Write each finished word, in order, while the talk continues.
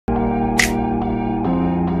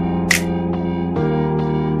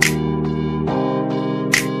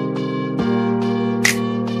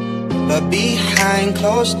behind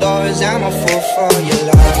closed doors. I'm a fool for your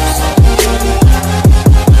love.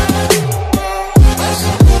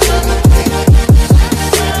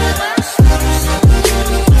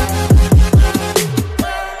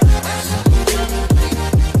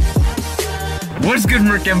 What's good,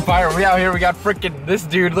 Merc Empire? We out here, we got frickin' this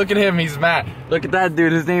dude, look at him, he's Matt. Look at that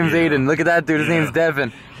dude, his name's Aiden. Look at that dude, his name's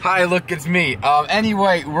Devin. Hi, look, it's me.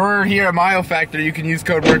 Anyway, we're here at Ayo Factory. You can use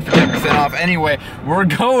code WORD for 10% off. Anyway, we're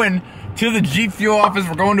going to the GFuel office,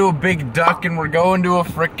 we're going to a big duck, and we're going to a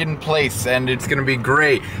frickin' place, and it's gonna be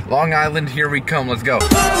great. Long Island, here we come, let's go.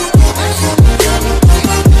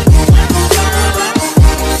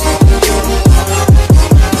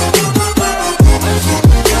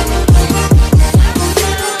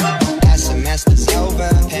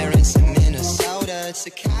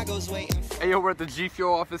 Hey yo, we're at the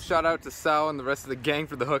GFuel office. Shout out to Sal and the rest of the gang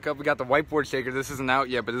for the hookup. We got the whiteboard shaker. This isn't out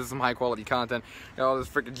yet, but this is some high quality content. You know, this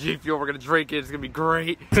freaking GFuel, we're gonna drink it. It's gonna be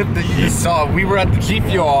great. You saw, we were at the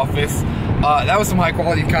GFuel office. That was some high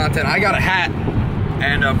quality content. I got a hat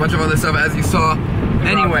and a bunch of other stuff, as you saw.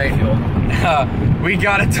 Anyway, we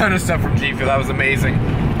got a ton of stuff from GFuel. That was amazing.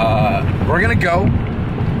 We're gonna go.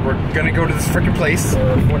 We're gonna go to this freaking place.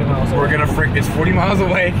 40 miles away. It's 40 miles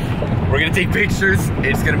away. We're gonna take pictures.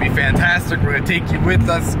 It's gonna be fantastic. We're gonna take you with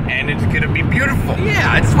us, and it's gonna be beautiful.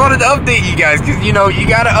 Yeah, I just wanted to update you guys, because you know, you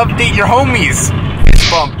gotta update your homies. Fist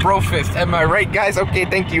bump, bro fist. Am I right, guys? Okay,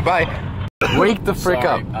 thank you, bye. Wake the frick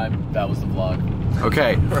up. That was the vlog.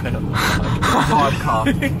 Okay.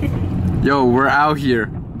 Vlog. Yo, we're out here,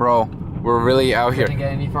 bro. We're really out here. Can't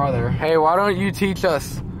get any farther. Hey, why don't you teach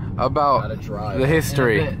us about the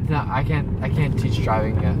history? No, I can't teach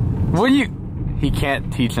driving yet. What do you? He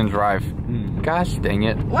can't teach and drive. Gosh dang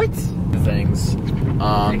it. What? The things.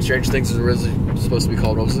 Stranger Things was originally supposed to be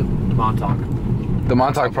called, what was it? Montauk. The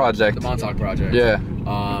Montauk Project. The Montauk Project. Yeah.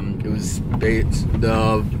 It was based,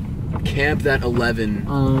 the camp that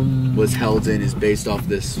 11 was held in is based off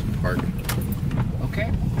this park.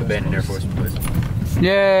 Okay. Abandoned Air Force place.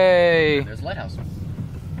 Yay! There's a lighthouse.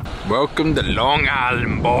 Welcome to Long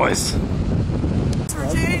Island, boys.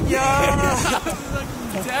 Virginia!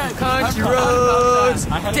 Country roads,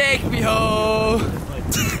 take me home.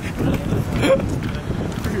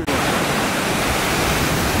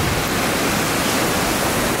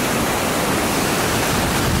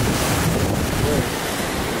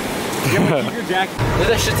 There's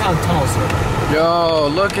a shit ton of tunnels here. Yo,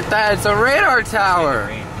 look at that. It's a radar tower.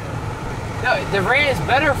 No, the rain is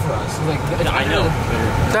better for us. Like, I know.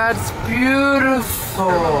 That's beautiful.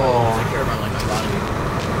 I care about like my body.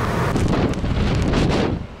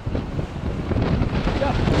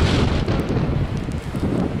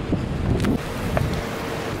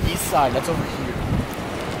 East side, that's over here.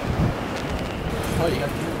 Oh, you got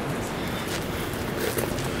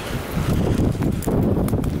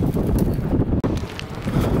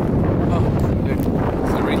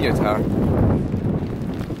It's the radio tower.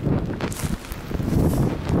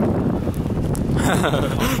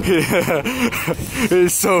 Yeah.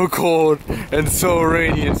 It's so cold and so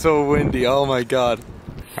rainy and so windy. Oh my god.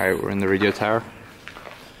 Alright, we're in the radio tower.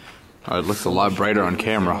 Oh, it looks a lot brighter on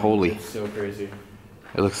camera. Holy. It's so crazy.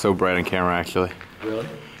 It looks so bright on camera, actually. Really?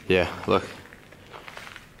 Yeah, look.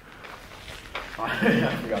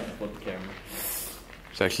 I forgot to flip the camera.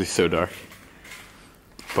 It's actually so dark.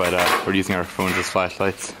 But we're using our phones as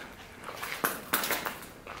flashlights.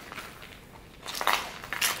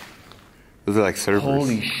 Those are like servers.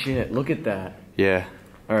 Holy shit, look at that. Yeah.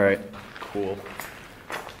 Alright, cool.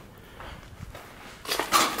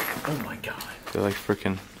 Oh my god. They're like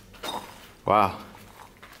freaking. Wow.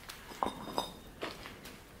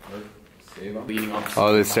 Leading off.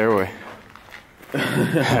 Oh, the stairway.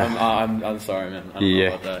 I'm sorry, man. I don't know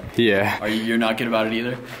about that. Yeah. You're not good about it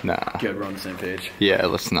either? Nah. Good, we're on the same page. Yeah,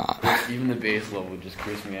 let's not. Even the base level just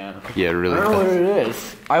creeps me out. Yeah, it really I don't know what does. it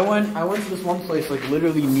is. I went to this one place like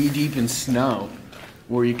literally knee deep in snow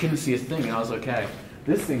where you couldn't see a thing and I was okay.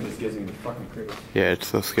 This thing just gives me the fucking creeps. Yeah, it's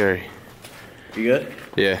so scary. You good?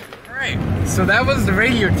 Yeah. Alright, so that was the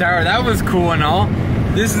radio tower. That was cool and all.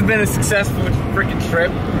 This has been a successful freaking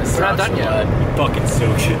trip. We're not done yet. Fucking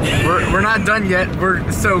soaked. We're not done yet. We're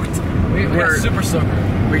soaked. We got super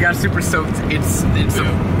soaker. We got super soaked. It's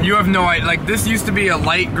you have no idea. Like, this used to be a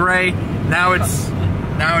light gray. Now it's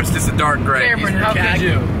just a dark gray. Cameron, how could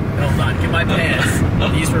you? Hold on, get my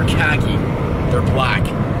pants. These were khaki. They're black.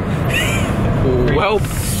 Well,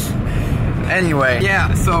 anyway,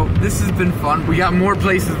 yeah, so this has been fun. We got more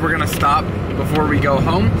places we're gonna stop before we go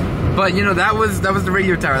home. But you know, that was the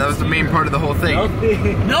radio tower. That was the main part of the whole thing.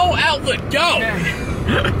 No outlet, go!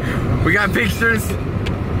 We got pictures,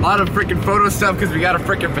 a lot of freaking photo stuff because we got a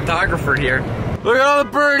freaking photographer here. Look at all the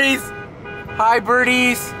birdies. Hi,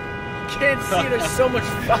 birdies. Can't see. There's so much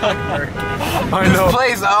fog. I know. This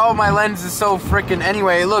place, oh, my lens is so freaking.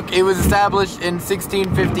 Anyway, look, it was established in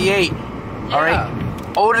 1658. Yeah. All right,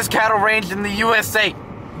 oldest cattle range in the USA.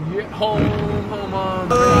 Yeah, home on.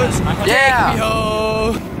 Yeah.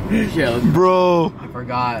 Yeah, Bro, I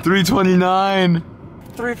forgot. 329.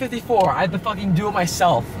 354. I had to fucking do it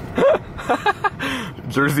myself.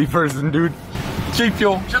 Jersey person, dude.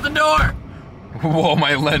 GFuel. Shut the door. Whoa,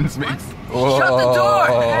 my lens makes. Whoa. Shut the door.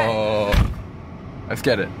 Hey. Let's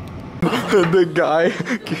get it. The guy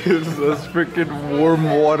gives us freaking warm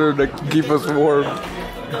water to keep us warm.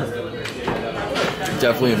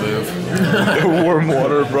 Definitely a move. Warm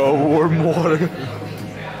water, bro. Warm water.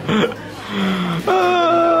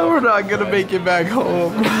 We're not gonna make it back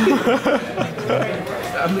home. Hey,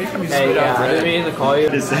 I didn't mean to call you.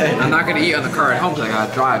 I'm not gonna eat on the car at home because I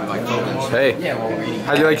gotta drive like focus. Hey,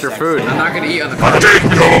 how'd you like your food? I'm not gonna eat on the car.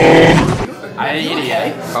 I didn't eat it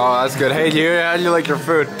yet. Oh, that's good. Hey, how'd you like your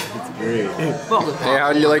food? It's great. Hey,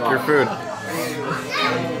 how'd you like your food?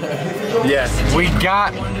 Yes. We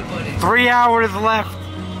got 3 hours left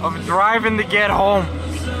of driving to get home.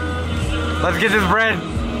 Let's get this bread.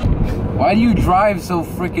 Why do you drive so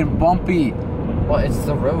freaking bumpy? Well, it's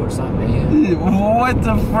the road, it's not me. What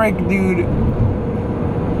the frick, dude?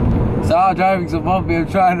 Stop driving so bumpy. I'm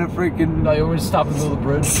trying to freaking. No, you want me to stop in the middle of the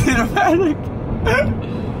bridge? Cinematic.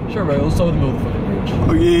 Sure, bro, we'll stop in the middle of the fucking bridge.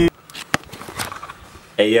 Okay.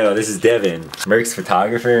 Hey yo, this is Devin, Merc's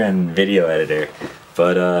photographer and video editor.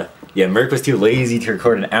 But yeah, Merc was too lazy to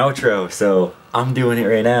record an outro, so I'm doing it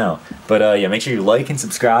right now. But yeah, make sure you like and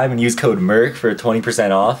subscribe and use code Merc for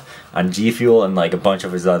 20% off on GFuel and like a bunch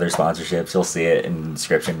of his other sponsorships. You'll see it in the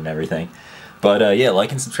description and everything. But yeah,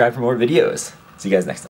 like and subscribe for more videos. See you guys next time.